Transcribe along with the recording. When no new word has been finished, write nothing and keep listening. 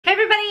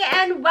Hey everybody,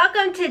 and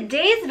welcome to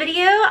today's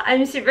video.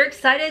 I'm super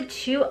excited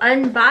to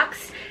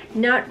unbox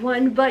not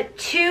one but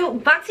two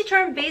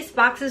Boxycharm Base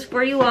boxes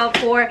for you all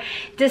for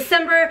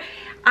December.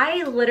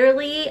 I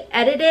literally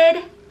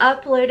edited,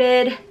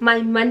 uploaded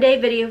my Monday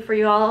video for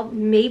you all.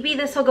 Maybe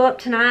this will go up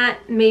tonight,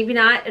 maybe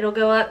not. It'll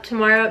go up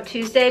tomorrow,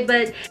 Tuesday,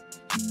 but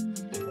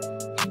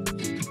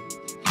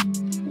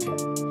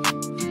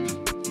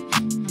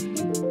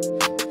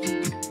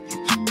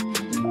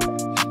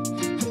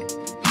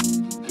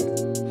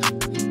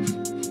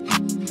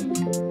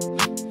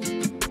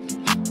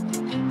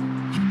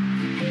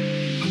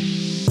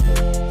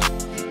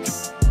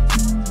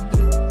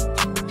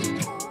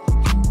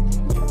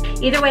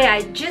either way,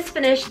 I just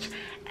finished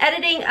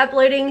editing,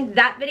 uploading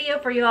that video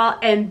for you all,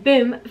 and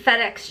boom,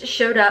 FedEx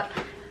showed up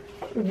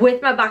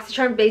with my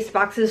Boxycharm Base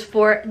boxes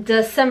for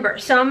December.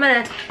 So I'm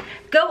gonna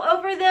go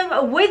over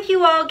them with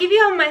you all, give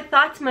you all my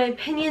thoughts, my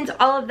opinions,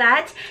 all of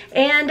that.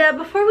 And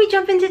before we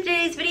jump into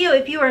today's video,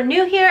 if you are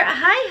new here,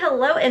 hi,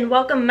 hello, and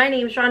welcome. My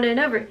name is Rhonda, and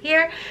over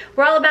here,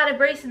 we're all about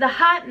embracing the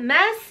hot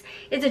mess.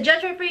 It's a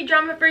judgment-free,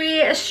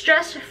 drama-free,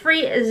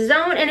 stress-free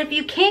zone, and if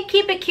you can't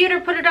keep it cute or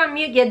put it on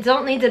mute, you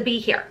don't need to be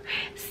here.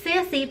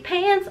 Sassy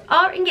pants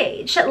are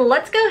engaged.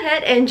 Let's go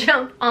ahead and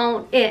jump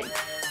on in.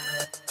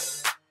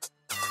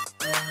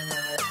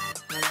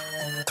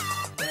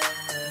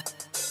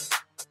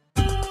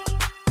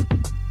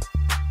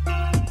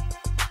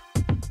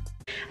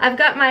 I've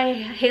got my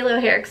halo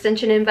hair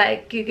extension in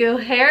by Goo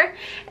Hair,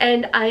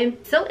 and I'm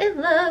so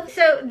in love.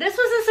 So this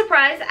was a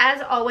surprise,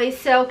 as always.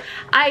 So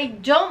I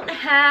don't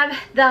have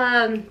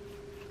the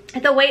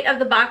weight of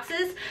the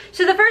boxes.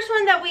 So the first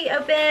one that we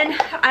open,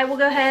 I will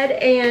go ahead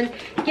and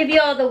give you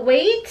all the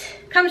weight.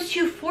 Comes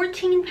to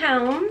 14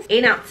 pounds,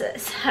 8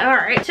 ounces. All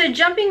right, so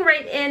jumping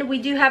right in,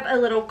 we do have a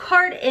little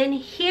card in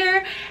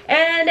here,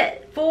 and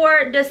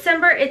for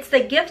December, it's the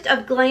Gift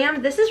of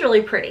Glam. This is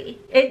really pretty.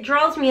 It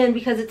draws me in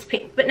because it's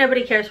pink, but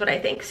nobody cares what I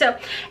think. So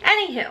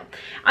anywho,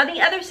 on the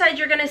other side,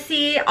 you're gonna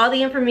see all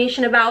the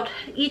information about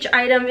each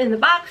item in the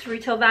box,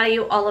 retail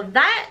value, all of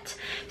that.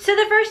 So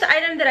the first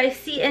item that I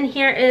see in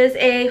here is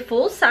a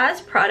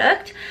full-size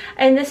product,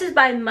 and this is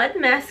by Mud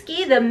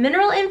Masky, the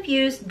Mineral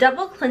Infused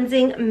Double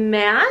Cleansing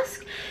Mask.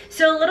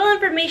 So a little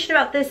information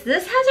about this.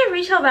 This has a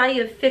retail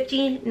value of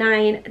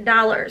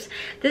 $59.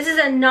 This is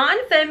a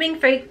non-foaming,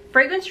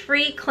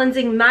 fragrance-free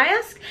cleansing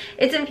mask.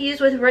 It's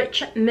infused with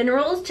rich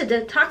minerals to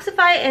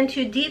detoxify and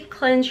to deep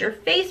cleanse your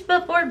face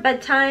before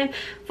bedtime.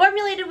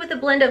 Formulated with a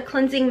blend of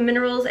cleansing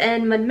minerals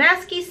and Mud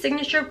Masky's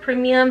signature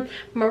premium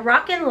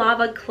Moroccan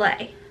lava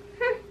clay.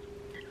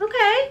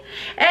 Okay,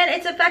 and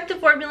its effective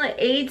formula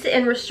aids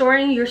in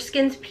restoring your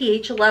skin's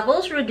pH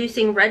levels,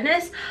 reducing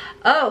redness,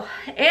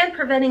 and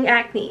preventing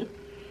acne.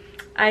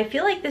 I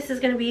feel like this is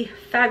going to be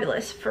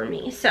fabulous for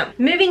me. So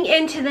moving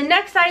into the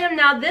next item.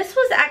 Now this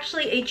was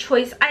actually a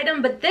choice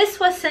item, but this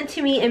was sent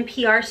to me in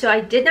PR, so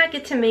I did not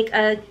get to make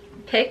a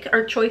pick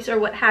or choice or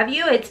what have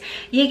you. It's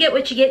you get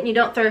what you get and you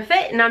don't throw a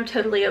fit, and I'm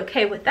totally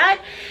okay with that.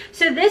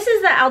 So this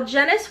is the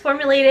Algenist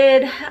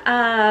formulated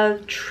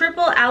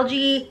triple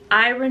algae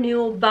eye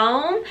renewal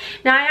balm.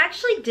 Now I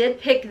actually did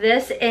pick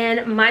this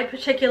in my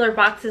particular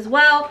box as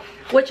well,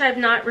 which I've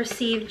not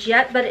received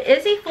yet, but it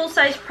is a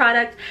full-size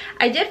product.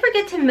 I did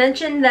forget to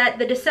mention that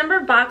the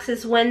December box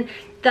is when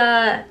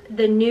the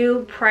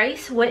new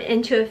price went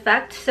into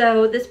effect.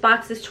 So this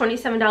box is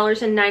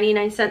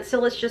 $27.99, so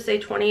let's just say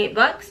 28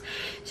 bucks.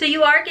 So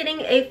you are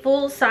getting a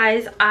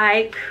full-size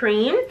eye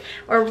cream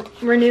or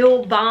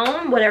renewal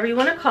balm, whatever you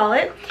want to call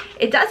it.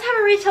 It does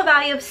have a retail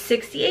value of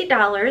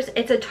 $68.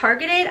 It's a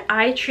targeted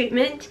eye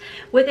treatment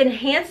with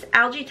enhanced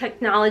algae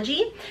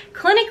technology,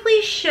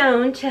 clinically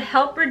shown to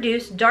help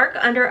reduce dark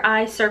under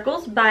eye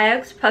circles,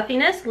 bags,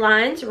 puffiness,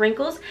 lines,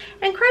 wrinkles,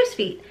 and crow's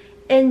feet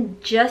in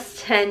just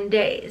 10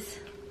 days.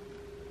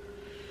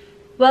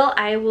 Well,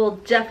 I will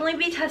definitely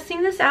be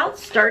testing this out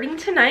starting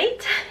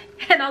tonight,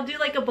 and I'll do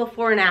like a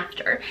before and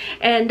after.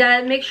 And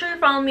make sure you're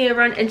following me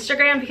over on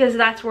Instagram because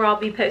that's where I'll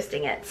be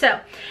posting it. So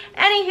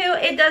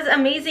anywho, it does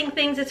amazing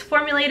things. It's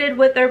formulated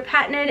with their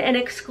patented and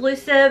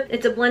exclusive,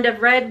 it's a blend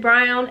of red,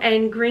 brown,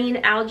 and green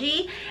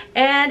algae,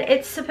 and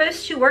it's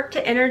supposed to work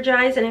to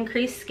energize and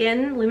increase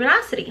skin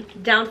luminosity.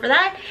 Down for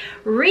that.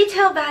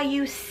 Retail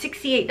value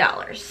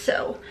 $68.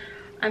 So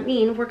I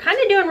mean, we're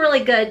kind of doing really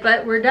good,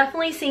 but we're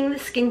definitely seeing the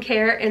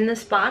skincare in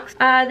this box.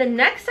 The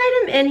next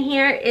item in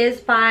here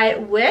is by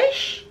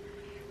Wish,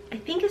 I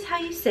think is how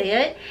you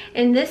say it.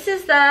 And this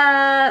is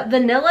the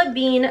Vanilla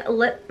Bean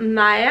Lip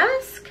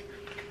Mask.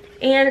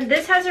 And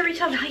this has a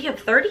retail value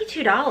of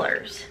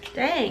 $32.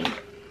 Dang.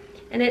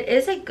 And it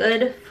is a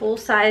good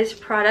full-size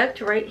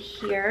product right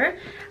here.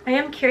 I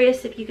am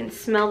curious if you can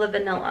smell the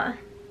vanilla.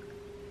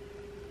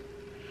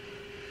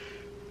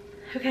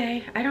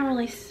 Okay, I don't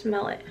really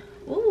smell it.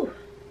 Ooh.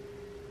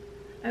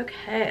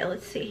 Okay,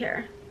 let's see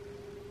here.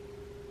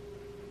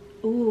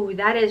 Ooh,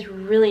 that is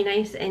really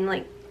nice and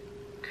like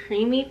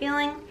creamy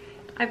feeling.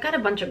 I've got a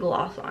bunch of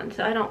gloss on,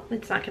 so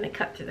it's not gonna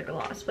cut through the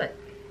gloss, but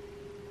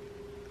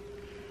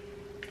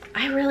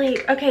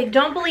Okay,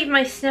 don't believe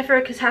my sniffer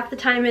because half the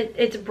time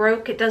it's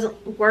broke, it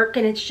doesn't work,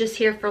 and it's just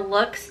here for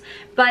looks.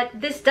 But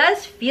this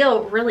does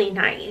feel really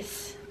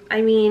nice.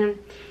 I mean,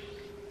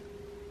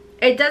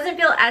 it doesn't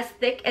feel as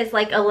thick as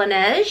like a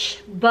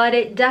Laneige, but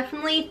it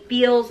definitely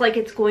feels like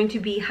it's going to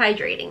be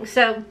hydrating.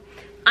 So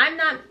I'm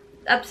not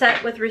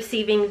upset with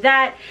receiving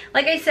that.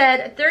 Like I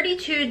said,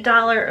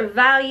 $32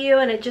 value,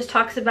 and it just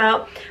talks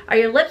about, are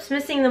your lips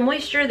missing the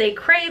moisture they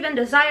crave and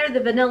desire? The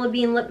vanilla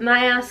bean lip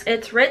mask.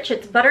 It's rich,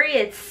 it's buttery,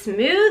 it's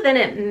smooth, and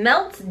it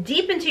melts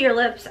deep into your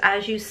lips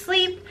as you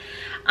sleep.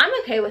 I'm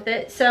okay with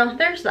it, so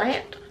there's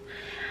that.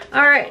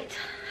 All right.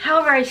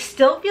 However, I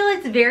still feel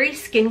it's very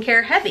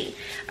skincare heavy.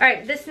 All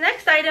right, this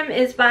next item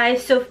is by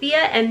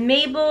Sophia and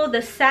Mabel,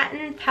 the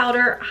Satin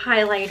Powder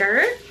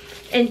Highlighter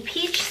in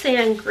Peach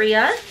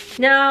Sangria.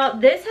 Now,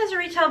 this has a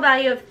retail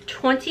value of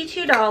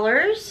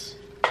 $22.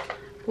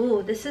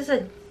 Ooh, this is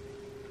a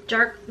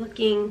dark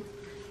looking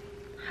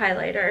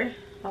highlighter.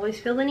 Always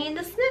feel the need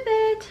to snip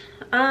it.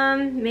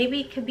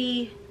 Maybe it could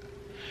be,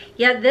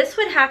 yeah, this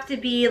would have to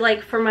be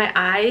like for my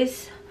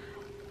eyes,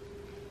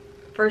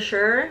 for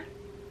sure.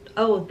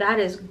 Oh, that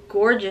is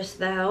gorgeous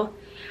though.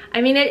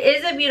 I mean, it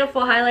is a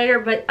beautiful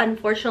highlighter, but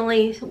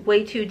unfortunately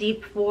way too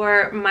deep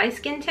for my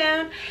skin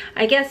tone.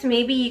 I guess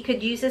maybe you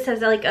could use this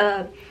as like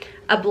a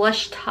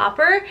blush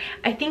topper.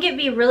 I think it'd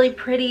be really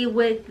pretty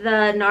with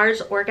the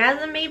NARS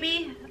Orgasm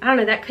maybe. I don't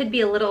know, that could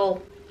be a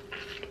little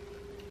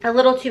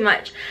too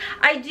much.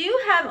 I do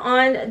have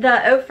on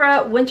the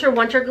Ofra Winter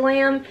Wonder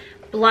Glam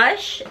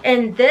blush,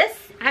 and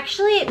this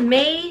actually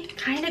may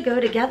kind of go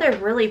together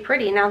really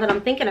pretty now that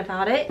I'm thinking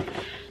about it.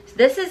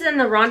 This is in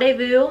the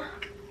Rendezvous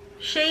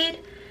shade.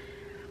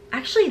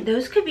 Actually,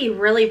 those could be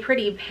really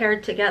pretty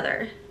paired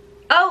together.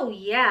 Oh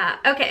yeah,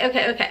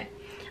 okay.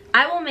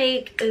 I will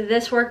make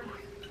this work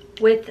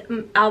with,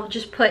 I'll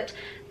just put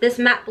this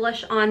matte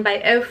blush on by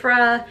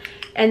Ofra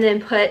and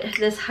then put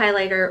this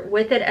highlighter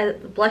with it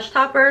as a blush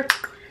topper.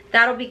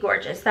 That'll be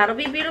gorgeous. That'll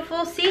be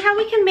beautiful. See how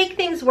we can make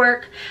things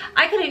work.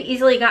 I could have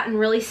easily gotten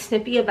really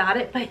snippy about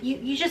it, but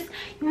you just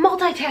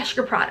multitask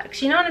your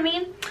products. You know what I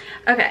mean?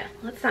 Okay,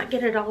 let's not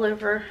get it all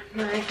over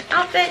my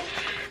outfit.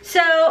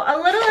 So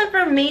a little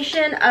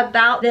information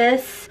about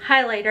this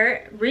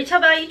highlighter.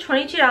 Retail value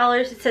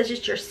 $22. It says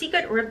it's your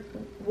secret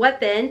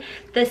weapon.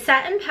 The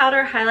satin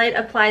powder highlight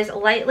applies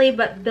lightly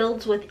but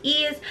builds with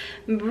ease,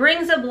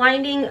 brings a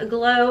blinding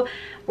glow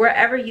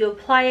wherever you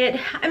apply it.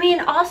 I mean,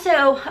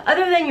 also,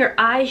 other than your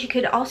eyes, you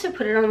could also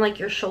put it on like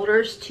your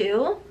shoulders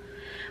too.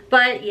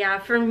 But yeah,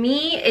 for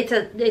me,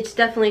 it's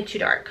definitely too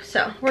dark.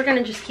 So we're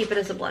gonna just keep it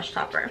as a blush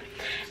topper.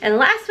 And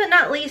last but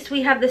not least,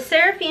 we have the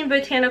Seraphine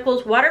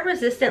Botanicals Water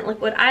Resistant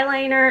Liquid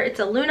Eyeliner. It's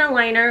a Luna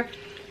liner.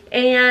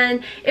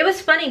 And it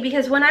was funny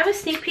because when I was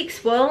sneak peek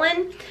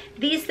spoiling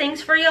these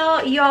things for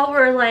y'all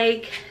were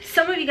like,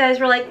 some of you guys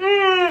were like,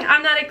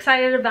 I'm not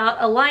excited about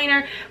a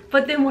liner.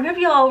 But then one of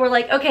y'all were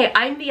like, okay,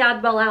 I'm the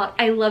oddball out.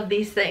 I love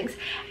these things.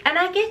 And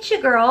I get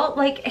you, girl.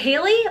 Like,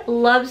 Haley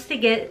loves to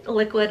get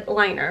liquid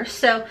liners.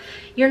 So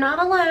you're not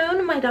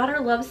alone. My daughter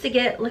loves to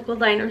get liquid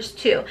liners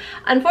too.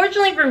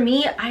 Unfortunately for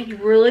me, I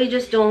really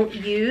just don't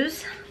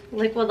use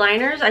liquid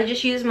liners. I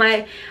just use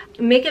my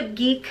Makeup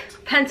Geek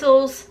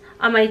pencils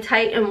on my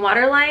tight and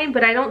waterline,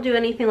 but I don't do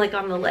anything like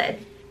on the lid.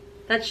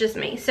 That's just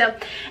me. So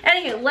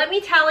anyway, let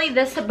me tally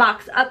this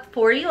box up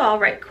for you all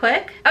right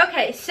quick.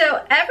 Okay,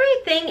 so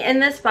everything in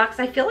this box,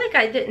 I feel like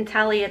I didn't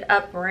tally it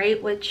up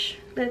right, which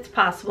it's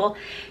possible.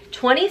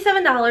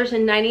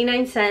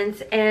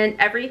 $27.99, and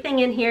everything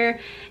in here,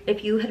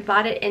 if you had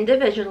bought it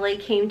individually,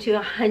 came to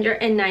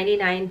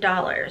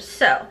 $199.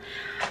 So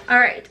all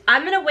right,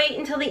 I'm gonna wait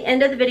until the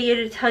end of the video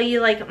to tell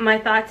you like my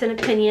thoughts and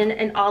opinion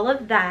and all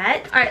of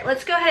that. All right,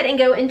 let's go ahead and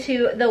go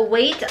into the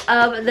weight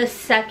of the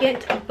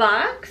second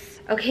box.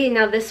 Okay,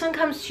 now this one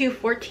comes to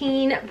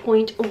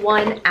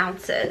 14.1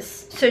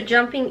 ounces. So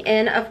jumping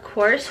in, of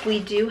course,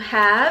 we do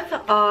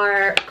have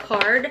our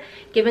card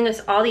giving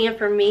us all the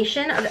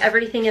information of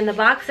everything in the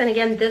box. And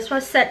again, this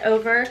was set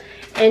over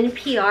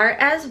NPR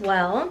as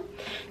well.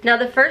 Now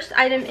the first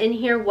item in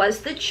here was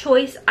the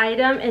choice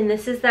item, and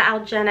this is the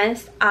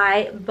Algenist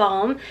Eye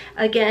Balm.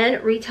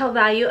 Again, retail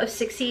value of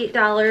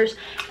 $68.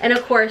 And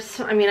of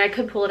course, I mean, I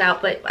could pull it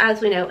out, but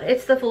as we know,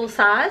 it's the full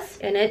size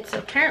and it's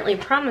apparently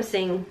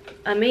promising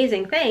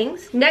amazing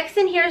things. Next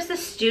in here is the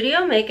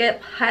Studio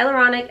Makeup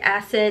Hyaluronic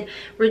Acid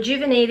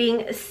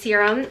Rejuvenating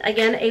Serum.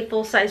 Again, a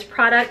full-size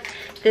product.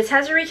 This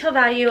has a retail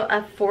value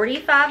of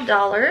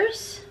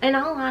 $45. In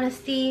all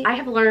honesty, I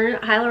have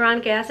learned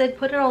hyaluronic acid,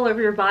 put it all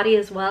over your body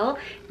as well.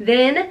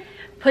 Then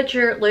put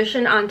your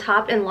lotion on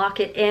top and lock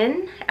it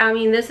in. I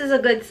mean, this is a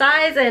good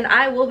size, and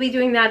I will be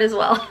doing that as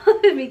well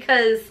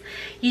because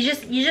you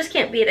just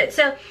can't beat it.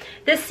 So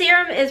this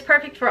serum is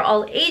perfect for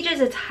all ages.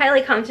 It's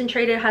highly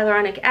concentrated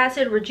hyaluronic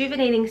acid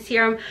rejuvenating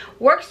serum,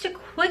 works to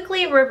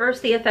quickly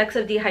reverse the effects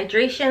of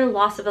dehydration,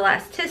 loss of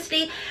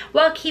elasticity,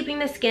 while keeping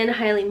the skin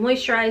highly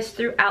moisturized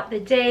throughout the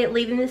day,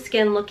 leaving the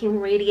skin looking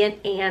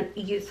radiant and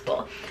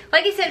youthful.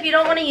 Like I said, if you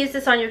don't want to use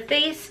this on your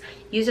face,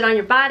 use it on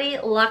your body,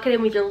 lock it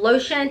in with your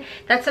lotion.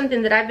 That's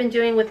something that I've been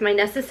doing with my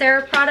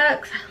Necessaire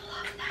products. I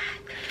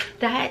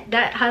that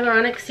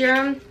hyaluronic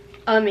serum,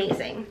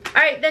 amazing.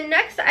 All right, the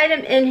next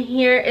item in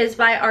here is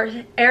by our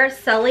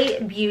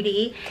Araceli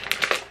Beauty.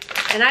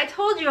 And I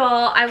told you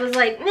all, I was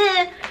like,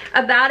 meh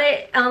about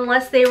it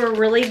unless they were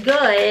really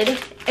good.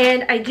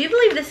 And I do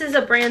believe this is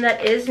a brand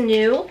that is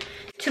new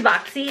to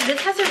Boxy. This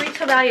has a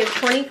retail value of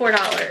 $24.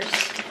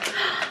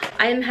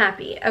 I am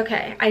happy.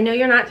 Okay, I know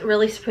you're not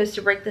really supposed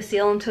to break the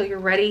seal until you're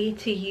ready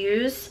to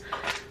use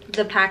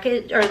the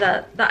package or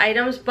the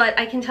items, but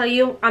I can tell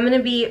you I'm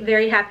gonna be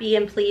very happy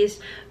and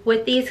pleased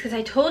with these, because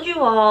I told you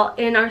all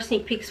in our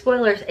sneak peek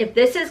spoilers, if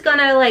this is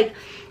gonna like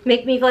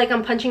make me feel like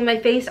I'm punching my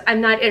face,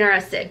 I'm not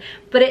interested.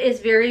 But it is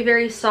very,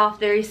 very soft,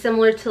 very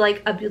similar to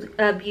like a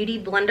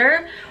beauty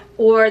blender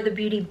or the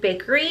Beauty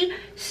Bakery.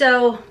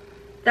 So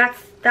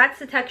that's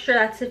the texture,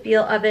 that's the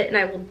feel of it, and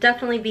I will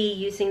definitely be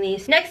using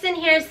these. Next in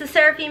here is the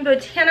Seraphine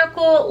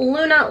Botanical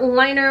Luna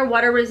Liner,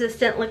 water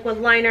resistant liquid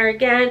liner.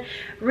 Again,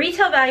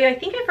 retail value, I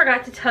think I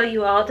forgot to tell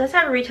you all, it does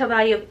have a retail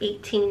value of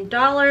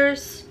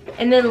 $18.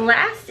 And then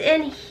last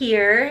in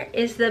here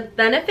is the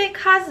Benefit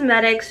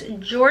Cosmetics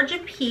Georgia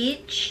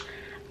Peach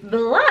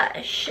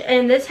Blush,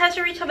 and this has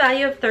a retail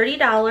value of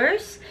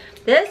 $30.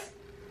 This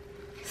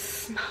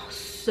smells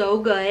so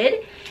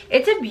good.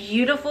 It's a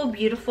beautiful,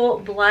 beautiful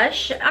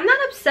blush. I'm not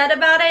upset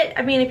about it.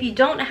 I mean, if you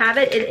don't have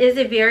it, it is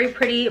a very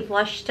pretty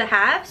blush to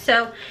have.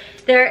 So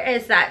there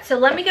is that. So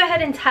let me go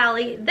ahead and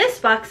tally this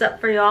box up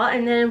for y'all,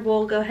 and then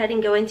we'll go ahead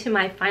and go into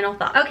my final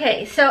thought.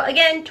 Okay, so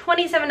again,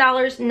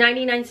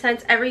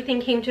 $27.99. Everything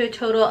came to a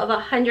total of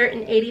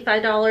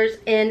 $185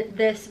 in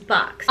this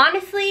box.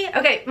 Honestly,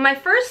 okay, my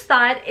first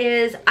thought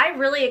is I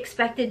really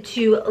expected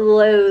to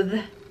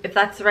loathe, if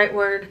that's the right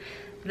word,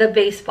 the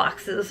base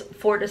boxes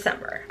for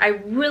December. I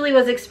really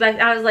was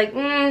expecting, I was like,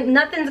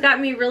 nothing's got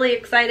me really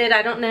excited.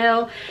 I don't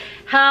know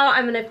how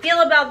I'm gonna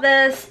feel about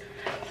this,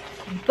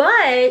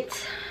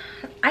 but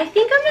I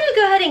think I'm gonna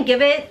go ahead and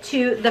give it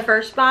to the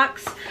first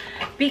box,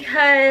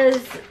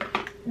 because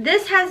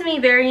this has me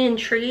very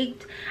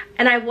intrigued,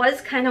 and I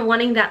was kind of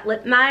wanting that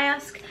lip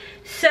mask.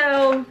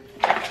 So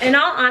in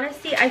all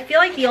honesty, I feel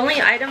like the only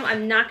item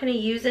I'm not gonna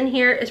use in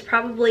here is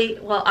probably,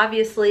 well,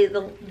 obviously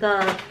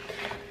the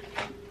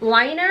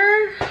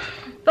liner,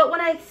 but when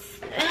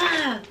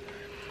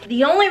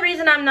the only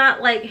reason I'm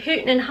not like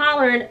hooting and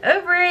hollering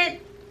over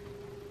it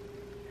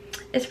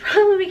is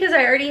probably because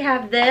I already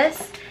have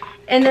this,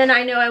 and then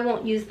I know I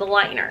won't use the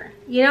liner.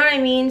 You know what I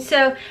mean?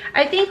 So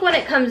I think when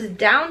it comes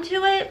down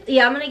to it,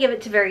 yeah, I'm gonna give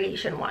it to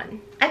Variation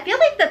 1. I feel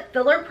like the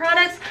filler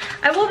products,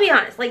 I will be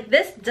honest, like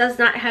this does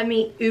not have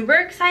me uber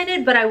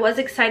excited, but I was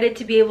excited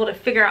to be able to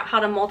figure out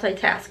how to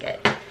multitask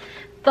it.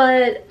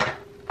 But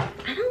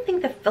I don't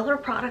think the filler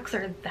products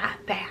are that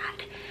bad.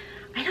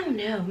 I don't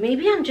know.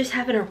 Maybe I'm just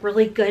having a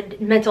really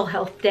good mental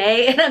health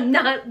day and I'm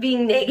not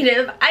being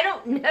negative. I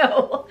don't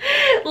know.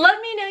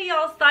 Let me know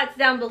y'all's thoughts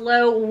down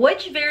below.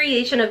 Which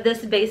variation of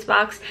this base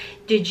box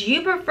did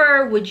you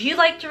prefer? Would you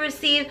like to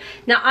receive?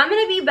 Now I'm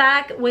going to be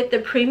back with the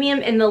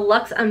premium and the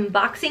luxe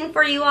unboxing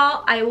for you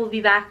all. I will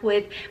be back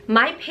with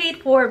my paid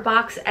for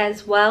box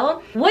as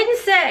well. Wouldn't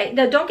say,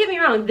 no, don't get me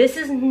wrong, this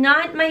is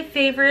not my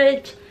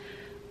favorite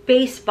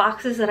base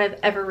boxes that I've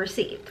ever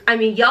received. I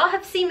mean, y'all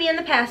have seen me in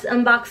the past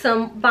unbox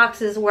some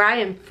boxes where I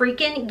am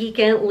freaking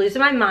geeking,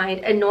 losing my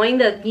mind, annoying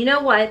the you know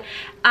what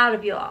out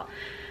of y'all.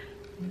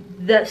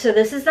 So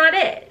this is not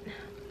it.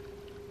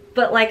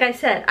 But like I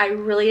said, I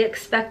really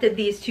expected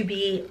these to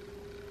be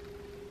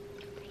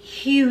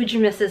huge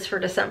misses for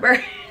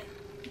December.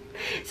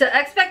 So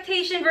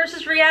expectation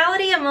versus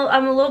reality, I'm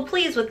a little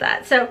pleased with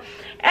that. So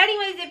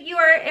anyways, if you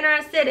are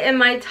interested in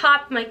my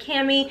top, my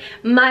cami,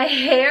 my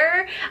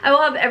hair, I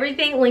will have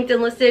everything linked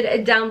and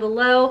listed down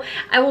below.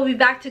 I will be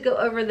back to go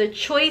over the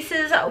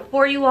choices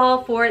for you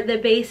all for the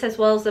base as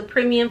well as the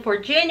premium for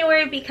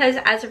January, because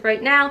as of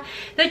right now,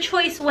 the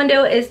choice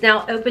window is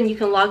now open. You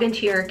can log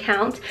into your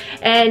account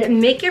and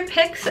make your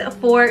picks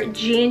for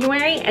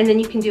January, and then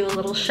you can do a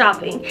little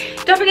shopping.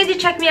 Don't forget to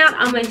check me out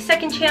on my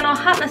second channel,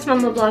 Hot Mess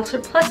Mama Vlogs, for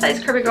plus size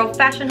curvy girl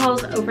fashion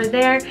hauls over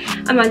there.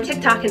 I'm on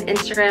TikTok and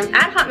Instagram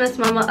at HOTMESS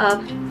MOMMA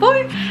of 4.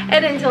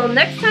 And until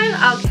next time,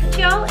 I'll catch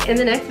y'all in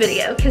the next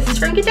video. Kisses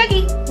from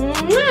Kentucky.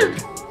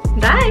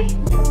 Bye.